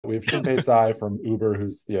we have Shinpei Tsai from Uber,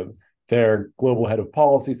 who's their global head of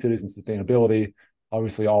policy, cities, and sustainability.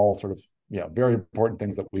 Obviously, all sort of very important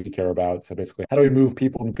things that we care about. So basically, how do we move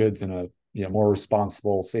people and goods in a more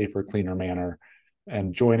responsible, safer, cleaner manner?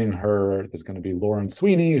 And joining her, there's going to be Lauren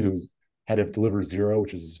Sweeney, who's head of Deliver Zero,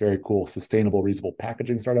 which is this very cool, sustainable, reusable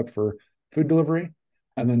packaging startup for food delivery.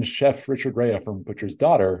 And then Chef Richard Rea from Butcher's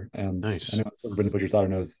Daughter. And Nice. anyone who's ever been to Butcher's Daughter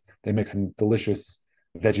knows they make some delicious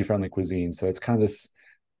veggie-friendly cuisine. So it's kind of this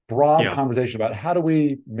broad Yeah. conversation about how do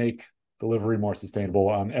we make delivery more sustainable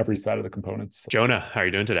on every side of the components. Jonah, how are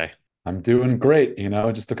you doing today? I'm doing great,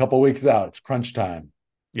 just a couple weeks out. It's crunch time.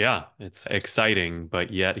 Yeah, it's exciting,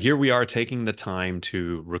 but yet here we are taking the time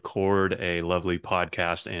to record a lovely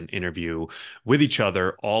podcast and interview with each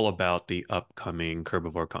other all about the upcoming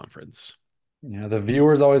Curbivore conference. The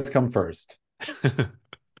viewers always come first.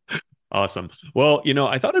 Awesome. Well,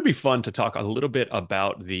 I thought it'd be fun to talk a little bit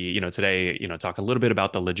about today, talk a little bit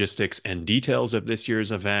about the logistics and details of this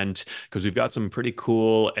year's event, because we've got some pretty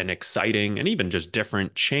cool and exciting and even just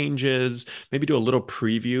different changes. Maybe do a little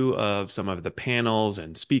preview of some of the panels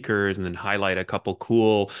and speakers, and then highlight a couple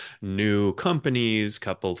cool new companies,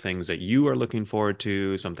 couple things that you are looking forward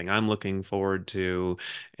to, something I'm looking forward to.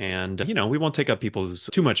 And, we won't take up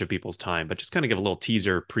too much of people's time, but just kind of give a little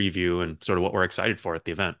teaser preview and sort of what we're excited for at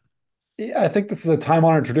the event. Yeah, I think this is a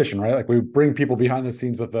time-honored tradition, right? Like we bring people behind the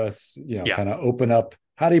scenes with us, Yeah. kind of open up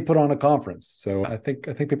how do you put on a conference. So I think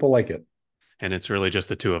people like it. And it's really just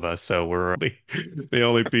the two of us, so we're the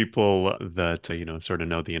only people that sort of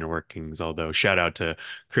know the inner workings. Although shout out to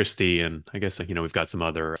Christy, and I guess we've got some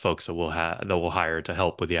other folks that we'll hire to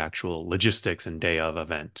help with the actual logistics and day of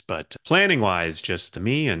event. But planning wise, just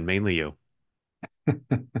me and mainly you.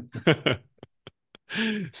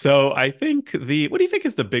 So I think what do you think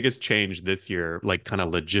is the biggest change this year, like kind of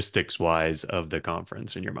logistics wise, of the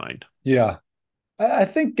conference in your mind? Yeah. I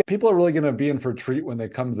think people are really going to be in for a treat when they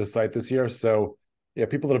come to the site this year. So, yeah,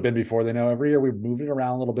 people that have been before, they know every year we moved it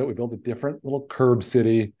around a little bit. We built a different little curb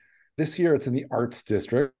city. This year it's in the Arts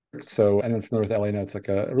District. So, anyone familiar with LA know it's like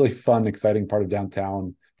a really fun, exciting part of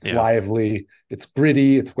downtown. It's Yeah. lively, it's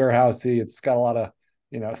gritty, it's warehousey, it's got a lot of,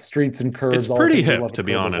 streets and It's curbs, all the pretty things we hip, love at to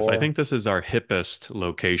be honest. I Curbivore. think this is our hippest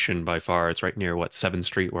location by far. It's right near 7th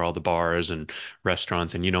Street, where all the bars and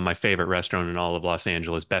restaurants, and my favorite restaurant in all of Los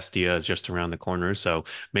Angeles, Bestia, is just around the corner. So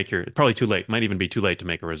probably too late, might even be too late to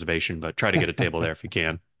make a reservation, but try to get a table there if you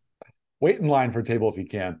can. Wait in line for a table if you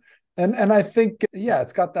can. And I think, yeah,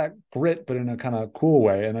 it's got that grit, but in a kind of cool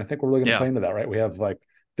way. And I think we're really going to Yeah. play into that, right? We have like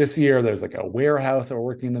this year, there's like a warehouse that we're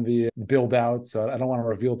working in the build out. So I don't want to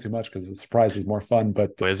reveal too much because the surprise is more fun.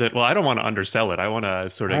 But Is it? Well, I don't want to undersell it. I want to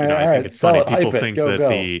sort of, all I think right, it's sell funny. it, People hype it, think go, that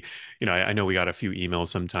go. I know we got a few emails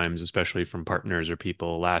sometimes, especially from partners or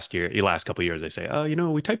people last couple of years. They say, oh,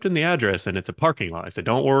 we typed in the address and it's a parking lot. I said,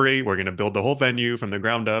 don't worry. We're going to build the whole venue from the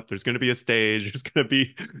ground up. There's going to be a stage. There's going to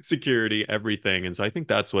be security, everything. And so I think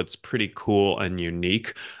that's what's pretty cool and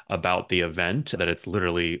unique about the event, that it's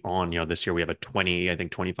literally on, this year we have a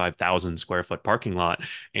 25,000 square foot parking lot.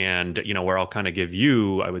 And, where I'll kind of give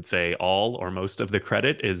you, I would say all or most of the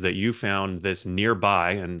credit is that you found this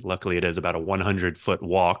nearby, and luckily it is about a 100-foot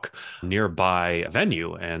walk nearby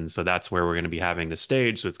venue. And so that's where we're going to be having the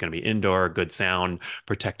stage. So it's going to be indoor, good sound,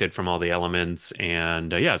 protected from all the elements.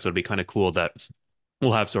 And yeah, so it'd be kind of cool that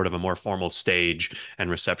we'll have sort of a more formal stage and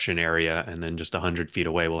reception area. And then just 100 feet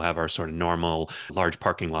away, we'll have our sort of normal large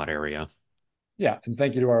parking lot area. Yeah, and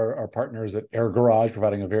thank you to our partners at Air Garage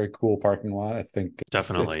providing a very cool parking lot. I think it's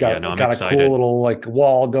Definitely. Yeah, no, got I'm got a cool excited. little like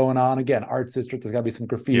wall going on. Again, arts district. There's got to be some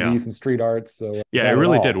graffiti, Yeah. some street art. So we Yeah, it got it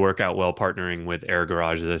really did all. work out well partnering with Air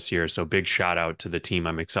Garage this year. So big shout out to the team.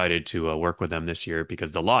 I'm excited to work with them this year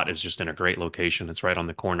because the lot is just in a great location. It's right on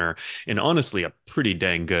the corner, and honestly, a pretty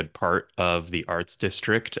dang good part of the Arts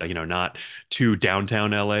District. Not too downtown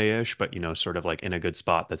LA-ish, but sort of like in a good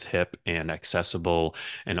spot that's hip and accessible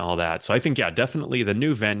and all that. So I think, yeah, definitely the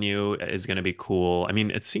new venue is going to be cool. I mean,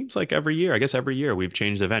 it seems like I guess every year we've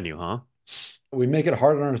changed the venue, huh? We make it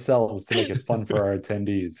hard on ourselves to make it fun for our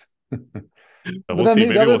attendees. But But we'll then see. the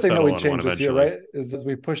Maybe other we'll thing that settle we on one changed this year, eventually. right, is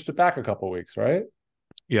we pushed it back a couple weeks, right?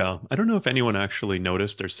 Yeah, I don't know if anyone actually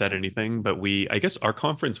noticed or said anything, but I guess our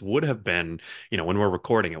conference would have been, when we're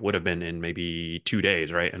recording, it would have been in maybe 2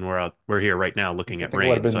 days, right? And we're here right now looking I at think it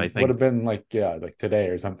would have rain. So I been would think have been like yeah, like today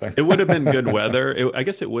or something. it would have been good weather. I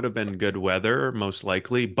guess it would have been good weather most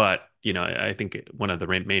likely, but I think one of the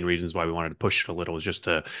main reasons why we wanted to push it a little is just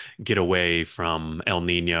to get away from El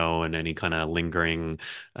Nino and any kind of lingering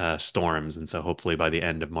storms. And so hopefully by the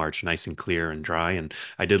end of March, nice and clear and dry. And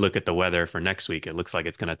I did look at the weather for next week. It looks like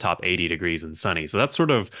it's going to top 80 degrees and sunny. So that's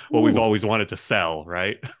sort of what we've Ooh, always wanted to sell,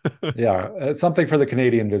 right? yeah, something for the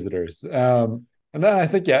Canadian visitors. And then I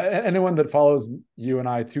think, yeah, anyone that follows you and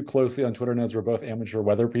I too closely on Twitter knows we're both amateur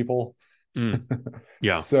weather people. Mm,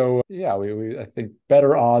 yeah. So yeah, we I think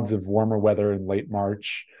better odds of warmer weather in late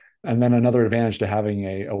March. And then another advantage to having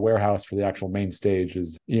a warehouse for the actual main stage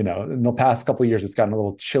is, in the past couple of years, it's gotten a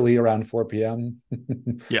little chilly around 4 p.m.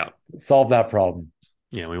 Yeah. Solve that problem.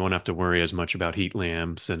 Yeah, we won't have to worry as much about heat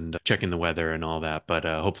lamps and checking the weather and all that. But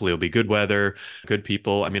hopefully, it'll be good weather, good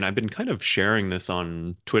people. I mean, I've been kind of sharing this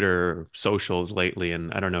on Twitter socials lately,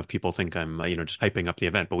 and I don't know if people think I'm, just hyping up the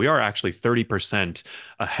event, but we are actually 30%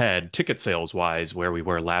 ahead ticket sales wise where we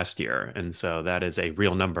were last year. And so that is a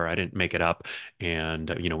real number. I didn't make it up. And,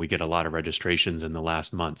 we get a lot of registrations in the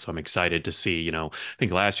last month. So I'm excited to see, I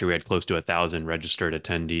think last year we had close to 1,000 registered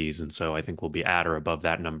attendees. And so I think we'll be at or above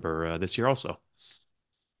that number this year also.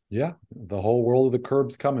 Yeah, the whole world of the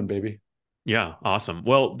curbs coming, baby. Yeah, awesome.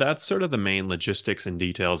 Well, that's sort of the main logistics and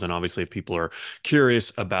details. And obviously, if people are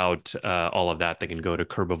curious about all of that, they can go to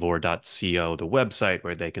curbivore.co, the website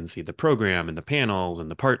where they can see the program and the panels and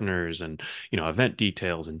the partners and, event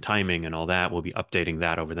details and timing and all that. We'll be updating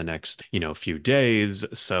that over the next, few days.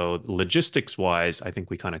 So logistics wise, I think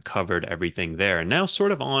we kind of covered everything there. And now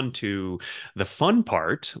sort of on to the fun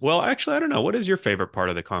part. Well, actually, I don't know. What is your favorite part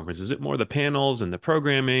of the conference? Is it more the panels and the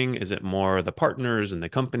programming? Is it more the partners and the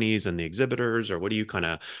companies and the exhibitors? Or what do you kind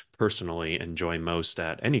of personally enjoy most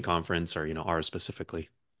at any conference or, ours specifically?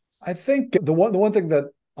 I think the one thing that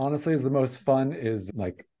honestly is the most fun is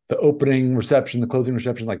like the opening reception, the closing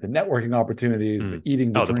reception, like the networking opportunities, the Mm.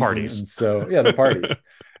 eating, the Oh, the drinking. parties. And so, yeah, the parties.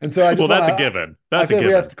 And so I Well, just want that's a to, given. I That's a feel like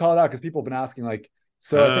we have given. to call it out because people have been asking like,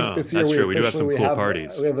 so I think Oh, this year that's we true. We do have officially, some we cool have,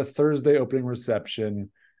 parties. we have a Thursday opening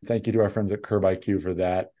reception. Thank you to our friends at Curb IQ for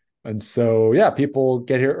that. And so, yeah, people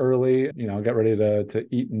get here early, get ready to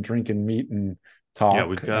eat and drink and meet and Yeah,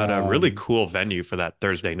 we've talk. got a really cool venue for that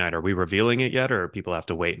Thursday night. Are we revealing it yet, or people have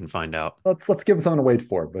to wait and find out? Let's give them something to wait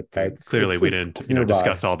for, but Right. it's Clearly, it's we it's, didn't, it's nearby.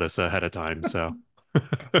 discuss all this ahead of time, so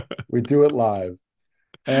We do it live.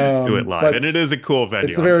 do it live. But And it is a cool it's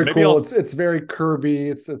venue. a very Maybe cool. I'll It's very Kirby.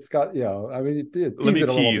 It's got I mean, let tease me it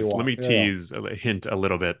a little if you tease, let want. me Yeah, tease a hint a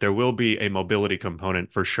little bit. There will be a mobility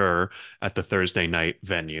component for sure at the Thursday night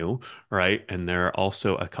venue, right? And there are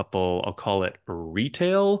also a couple, I'll call it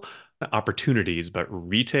retail opportunities, but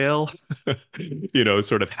retail,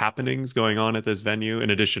 sort of happenings going on at this venue. In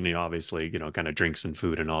addition, obviously, kind of drinks and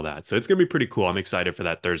food and all that. So it's gonna be pretty cool. I'm excited for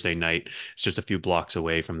that Thursday night. It's just a few blocks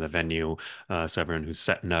away from the venue, so everyone who's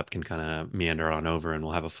setting up can kind of meander on over, and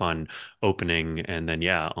we'll have a fun opening. And then,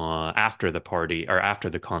 yeah, after the party or after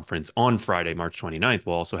the conference on Friday, March 29th,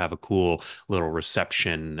 we'll also have a cool little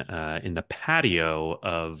reception in the patio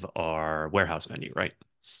of our warehouse venue, right?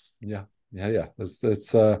 yeah, yeah, yeah. There's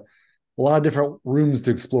a lot of different rooms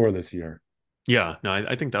to explore this year. Yeah, no,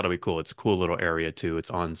 I think that'll be cool. It's a cool little area too.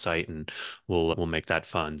 It's on site, and we'll make that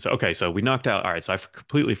fun. So okay, so we knocked out. All right, so I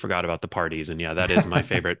completely forgot about the parties, and yeah, that is my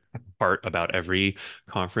favorite part about every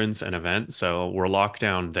conference and event. So we're locked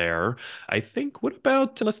down there. I think. What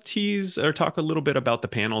about let's tease or talk a little bit about the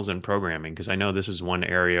panels and programming because I know this is one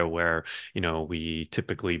area where we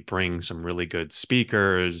typically bring some really good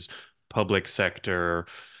speakers, public sector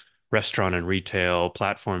restaurant and retail,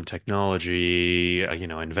 platform technology,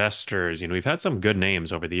 investors. We've had some good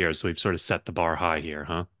names over the years, so we've sort of set the bar high here,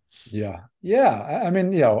 huh? Yeah, yeah. I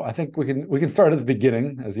mean, I think we can start at the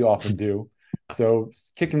beginning as you often do. So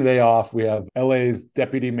kicking the day off, we have LA's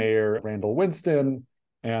Deputy Mayor Randall Winston,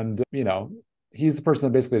 and he's the person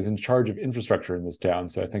that basically is in charge of infrastructure in this town.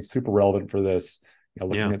 So I think super relevant for this.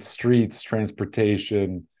 Looking Yeah. at streets,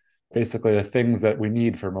 transportation, basically the things that we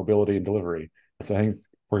need for mobility and delivery. So I think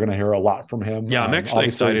we're going to hear a lot from him. Yeah, I'm actually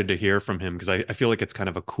Obviously, excited to hear from him because I feel like it's kind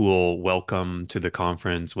of a cool welcome to the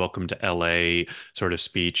conference, welcome to LA sort of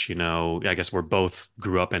speech. I guess we're both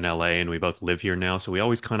grew up in LA and we both live here now. So we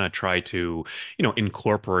always kind of try to,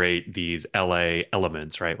 incorporate these LA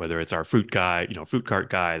elements, right? Whether it's our fruit guy, fruit cart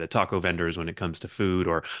guy, the taco vendors when it comes to food,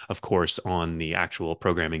 or of course on the actual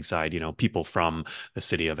programming side, people from the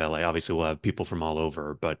city of LA. Obviously, we'll have people from all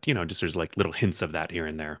over, but, just there's like little hints of that here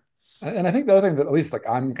and there. and I think the other thing that at least like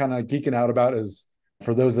I'm kind of geeking out about is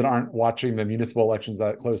for those that aren't watching the municipal elections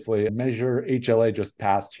that closely, Measure HLA just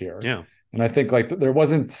passed here. Yeah. And I think like there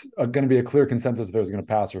wasn't going to be a clear consensus if it was going to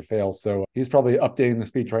pass or fail. So he's probably updating the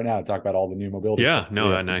speech right now to talk about all the new mobility Yeah, stuff that he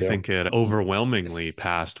no, has and to I do. think it overwhelmingly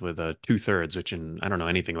passed with a two-thirds, which I don't know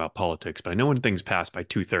anything about politics, but I know when things pass by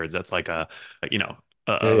two-thirds, that's like you know,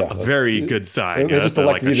 Yeah, yeah. a That's very good sign. they That's just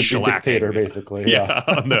like elected a you to be dictator, shellacking. basically. Yeah,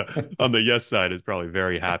 Yeah. on the yes side is probably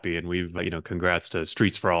very happy, and we've congrats to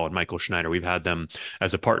Streets for All and Michael Schneider. We've had them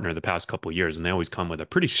as a partner the past couple of years, and they always come with a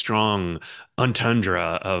pretty strong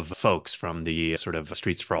entendre of folks from the sort of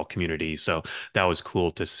Streets for All community. So that was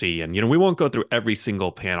cool to see. And we won't go through every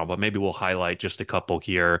single panel, but maybe we'll highlight just a couple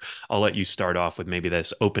here. I'll let you start off with maybe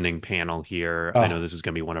this opening panel here, because I know Ah, this is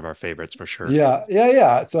going to be one of our favorites for sure. yeah, yeah,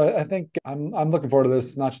 yeah. So I think I'm looking forward to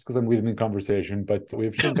this, not just because I'm leading the conversation, but we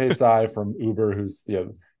have Shinpei Tsai from Uber, who's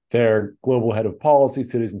their global head of policy,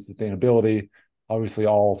 cities, and sustainability. Obviously,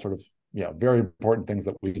 all sort of very important things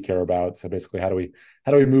that we care about. So basically, how do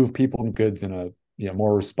we move people and goods in a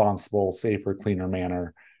more responsible, safer, cleaner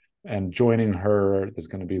manner? And joining her, there's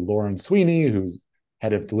going to be Lauren Sweeney, who's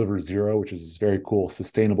head of Deliver Zero, which is this very cool,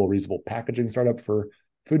 sustainable, reusable packaging startup for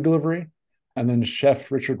food delivery. And then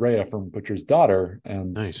Chef Richard Rea from Butcher's Daughter.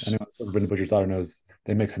 And Nice. anyone who's ever been to Butcher's Daughter knows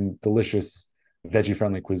they make some delicious veggie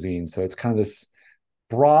friendly cuisine. So it's kind of this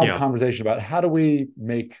broad Yeah. conversation about how do we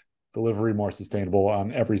make delivery more sustainable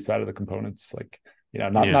on every side of the components, like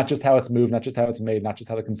not Yeah. not just how it's moved, not just how it's made, not just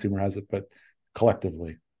how the consumer has it, but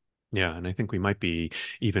collectively. Yeah, and I think we might be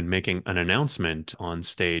even making an announcement on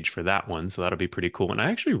stage for that one. So that'll be pretty cool. And I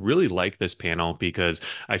actually really like this panel because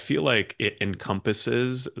I feel like it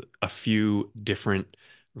encompasses a few different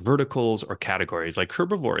verticals or categories. Like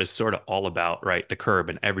Curbivore is sort of all about, right, the curb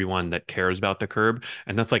and everyone that cares about the curb.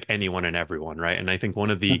 And that's like anyone and everyone, right? And I think one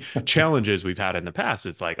of the challenges we've had in the past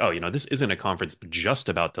is like, oh, this isn't a conference just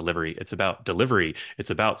about delivery. It's about delivery. It's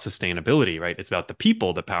about sustainability, right? It's about the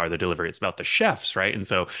people that power the delivery. It's about the chefs, right? And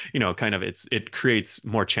so kind of it creates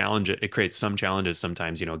more challenge. It creates some challenges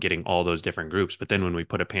sometimes, getting all those different groups. But then when we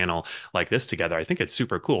put a panel like this together, I think it's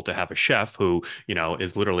super cool to have a chef who,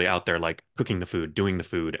 is literally out there like cooking the food, doing the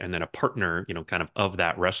food, and then a partner, kind of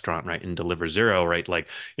that restaurant, right? And Deliver Zero, right? Like,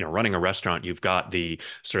 running a restaurant, you've got the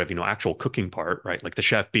sort of, actual cooking part, right? Like the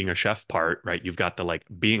chef being a chef part, right? You've got the like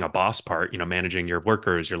being a boss part, managing your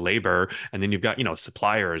workers, your labor, and then you've got,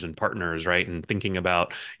 suppliers and partners, right? And thinking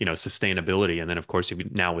about, sustainability. And then of course,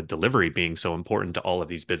 now with delivery being so important to all of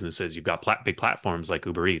these businesses, you've got big platforms like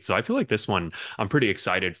Uber Eats. So I feel like this one I'm pretty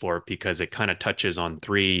excited for because it kind of touches on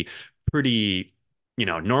three pretty,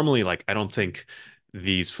 normally like I don't think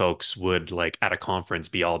these folks would like at a conference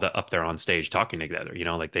be all up there on stage talking together,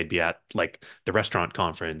 like they'd be at like the restaurant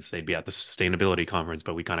conference, they'd be at the sustainability conference,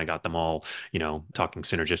 but we kind of got them all, talking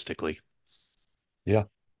synergistically. Yeah,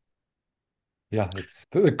 yeah. It's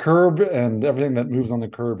the curb and everything that moves on the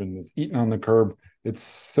curb and is eaten on the curb. It's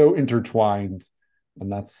so intertwined, and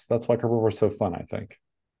that's why Curbivore is so fun, I think.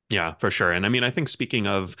 Yeah, for sure. And I mean, I think speaking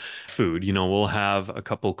of food, we'll have a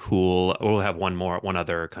couple we'll have one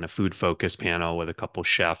other kind of food focused panel with a couple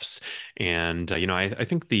chefs. And, I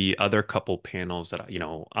think the other couple panels that,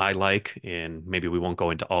 I like, and maybe we won't go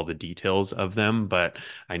into all the details of them, but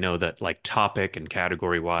I know that like topic and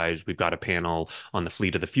category wise, we've got a panel on the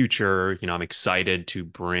fleet of the future. I'm excited to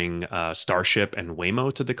bring Starship and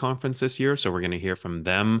Waymo to the conference this year. So we're going to hear from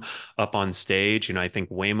them up on stage. I think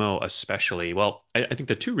Waymo especially, well, I think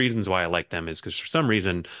the two reasons why I like them is because for some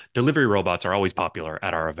reason, delivery robots are always popular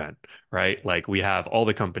at our event, right? Like we have all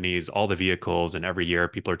the companies, all the vehicles, and every year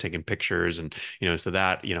people are taking pictures and, so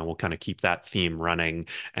that, we'll kind of keep that theme running.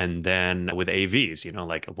 And then with AVs,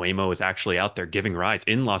 like Waymo is actually out there giving rides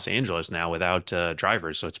in Los Angeles now without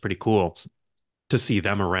drivers. So it's pretty cool to see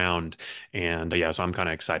them around. And yeah, so I'm kind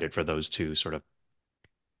of excited for those two sort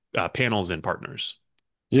of panels and partners.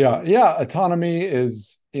 Yeah, yeah. Autonomy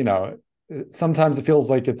is, sometimes it feels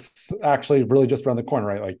like it's actually really just around the corner,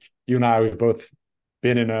 right? Like you and I, we've both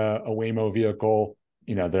been in a Waymo vehicle.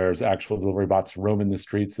 There's actual delivery bots roaming the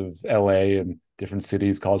streets of LA and different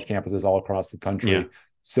cities, college campuses all across the Yeah. country.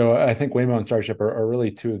 So I think Waymo and Starship are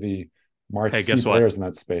really two of the Hey, marquee guess what? players in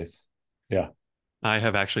that space. Yeah. I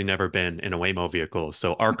have actually never been in a Waymo vehicle,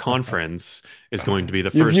 so our conference is going to be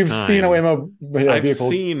the You've first you've seen a time. Waymo I've vehicle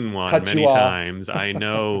seen one cut you many off. times. I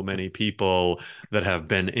know many people that have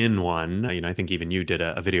been in one. I think even you did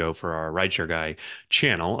a video for our Rideshare Guy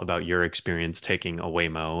channel about your experience taking a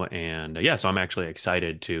Waymo. And yeah, so I'm actually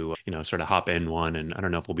excited to, sort of hop in one. And I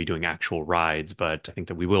don't know if we'll be doing actual rides, but I think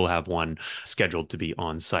that we will have one scheduled to be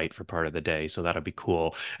on site for part of the day. So that'll be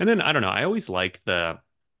cool. And then I don't know, I always like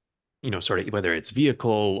sort of whether it's vehicle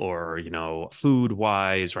or, food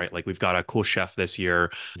wise, right? Like we've got a cool chef this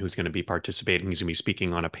year who's going to be participating. He's going to be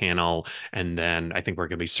speaking on a panel. And then I think we're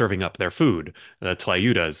going to be serving up their food, the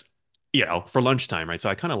tlayudas, for lunchtime, right? So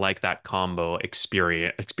I kind of like that combo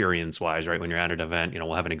experience wise, right? When you're at an event,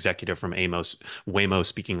 we'll have an executive from Waymo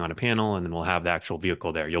speaking on a panel, and then we'll have the actual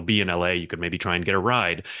vehicle there. You'll be in LA. You could maybe try and get a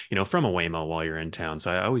ride, from a Waymo while you're in town.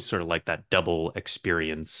 So I always sort of like that double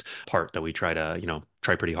experience part that we try to,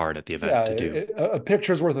 try pretty hard at the Yeah, event to do. a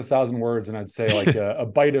picture's worth 1,000 words, and I'd say like a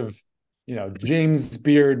bite of, James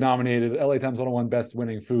Beard nominated LA Times 101 best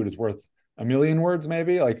winning food is worth 1,000,000 words,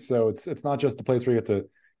 maybe. Like, so it's not just the place where you get to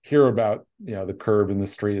hear about, the curb in the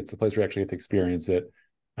street. It's the place where you actually get to experience it,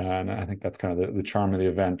 and I think that's kind of the charm of the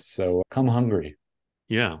event. So come hungry.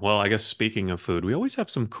 Yeah, well, I guess speaking of food, we always have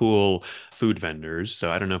some cool food vendors.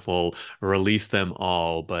 So I don't know if we'll release them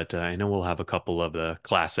all, but I know we'll have a couple of the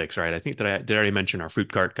classics, right? I think that I did already mention our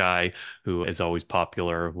fruit cart guy, who is always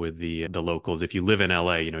popular with the locals. If you live in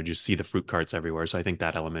LA, just see the fruit carts everywhere. So I think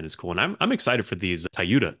that element is cool, and I'm excited for these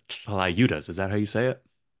tlayudas. Is that how you say it?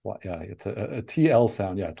 Well, yeah, it's a TL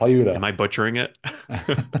sound. Yeah, Tayuda. Am I butchering it? you,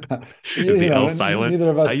 Is you the know, L silent? neither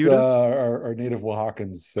of us Tlayudas? are native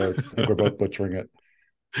Oaxacans, so I think we're both butchering it.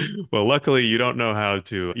 Well, luckily you don't know how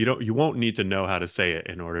to, you won't need to know how to say it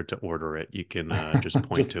in order to order it. You can just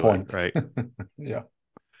point Just to it, point. right? Yeah.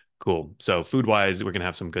 Cool. So food wise, we're going to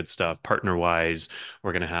have some good stuff. Partner wise,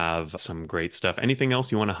 we're going to have some great stuff. Anything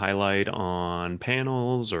else you want to highlight on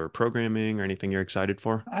panels or programming or anything you're excited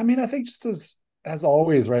for? I mean, I think just as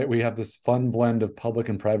always, right, we have this fun blend of public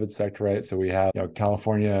and private sector, right? So we have,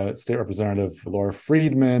 California State Representative Laura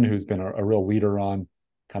Friedman, who's been a real leader on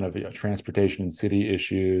kind of, transportation and city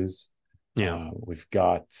issues. Yeah. We've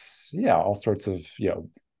got, yeah, all sorts of,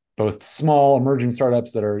 both small emerging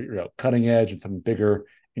startups that are, cutting edge, and some bigger,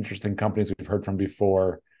 interesting companies we've heard from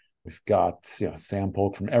before. We've got, Sam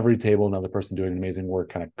Polk from Every Table, another person doing amazing work,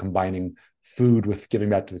 kind of combining food with giving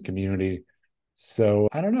back to the community. So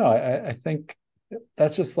I don't know. I think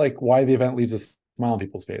that's just like why the event leaves a smile on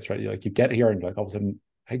people's face, right? You get here and you're like, all of a sudden,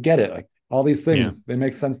 I get it. Like all these Yeah. things, they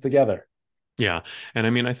make sense together. Yeah. And I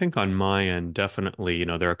mean, I think on my end, definitely,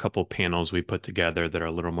 there are a couple panels we put together that are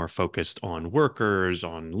a little more focused on workers,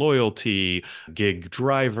 on loyalty, gig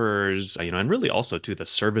drivers, and really also to the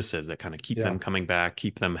services that kind of keep Yeah. them coming back,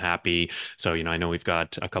 keep them happy. So, I know we've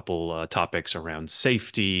got a couple topics around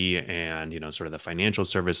safety and, sort of the financial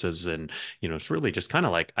services. And, it's really just kind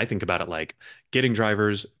of like, I think about it like getting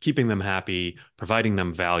drivers, keeping them happy, providing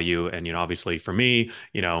them value. And, obviously for me,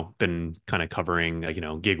 been kind of covering,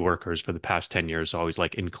 gig workers for the past 10 years. So always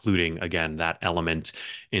like including, again, that element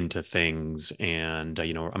into things. And,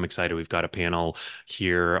 I'm excited. We've got a panel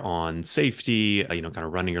here on safety, kind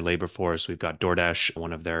of running your labor force. We've got DoorDash,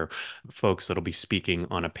 one of their folks that'll be speaking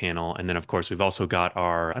on a panel. And then, of course, we've also got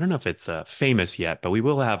I don't know if it's famous yet, but we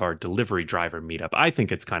will have our delivery driver meetup. I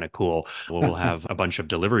think it's kind of cool. We'll have a bunch of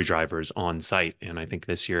delivery drivers on site. And I think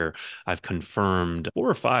this year I've confirmed 4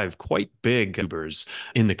 or 5 quite big Ubers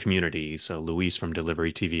in the community. So Luis from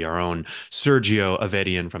Delivery TV, our own Sergio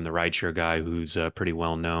Avedian from the Rideshare guy, who's pretty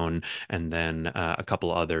well known, and then a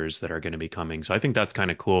couple others that are going to be coming. So I think that's kind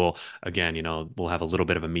of cool. Again, we'll have a little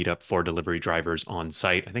bit of a meetup for delivery drivers on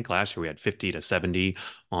site. I think last year we had 50 to 70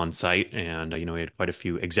 on site, and we had quite a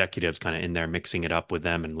few executives kind of in there mixing it up with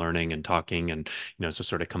them and learning and talking, and so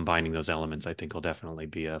sort of combining those elements. I think will definitely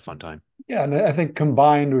be a fun time. Yeah, and I think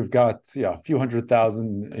combined we've got, a few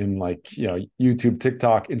 100,000 in like, YouTube,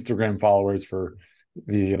 TikTok, Instagram followers for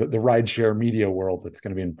the rideshare media world that's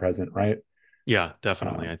going to be in present, right? Yeah,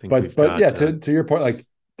 definitely. I think But we've yeah, got to your point, like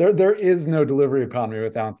there is no delivery economy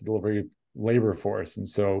without the delivery labor force, and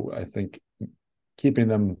so I think keeping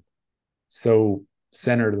them so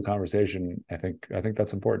centered in the conversation, I think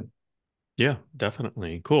that's important. Yeah,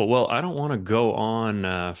 definitely. Cool. Well, I don't want to go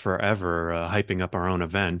on forever hyping up our own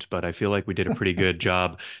event, but I feel like we did a pretty good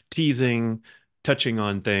job teasing, touching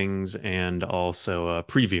on things, and also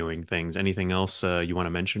previewing things. Anything else you want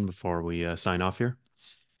to mention before we sign off here?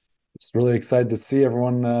 Just really excited to see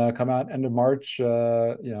everyone come out end of March.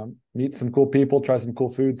 Meet some cool people, try some cool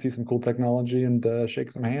food, see some cool technology, and shake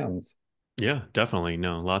some hands. Yeah, definitely.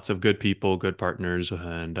 No, lots of good people, good partners,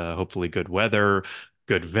 and hopefully good weather,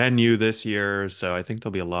 good venue this year. So I think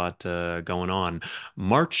there'll be a lot going on.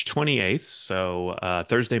 March 28th, so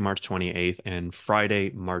Thursday, March 28th, and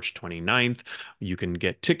Friday, March 29th. You can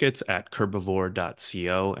get tickets at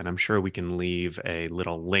curbivore.co, and I'm sure we can leave a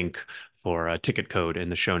little link for a ticket code in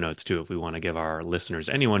the show notes too, if we want to give our listeners,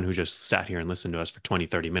 anyone who just sat here and listened to us for 20,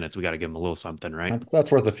 30 minutes, we got to give them a little something, right?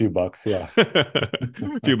 That's worth a few bucks. Yeah.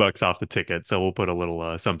 A few bucks off the ticket. So we'll put a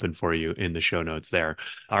little something for you in the show notes there.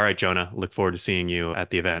 All right, Jonah, look forward to seeing you at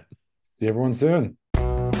the event. See everyone soon.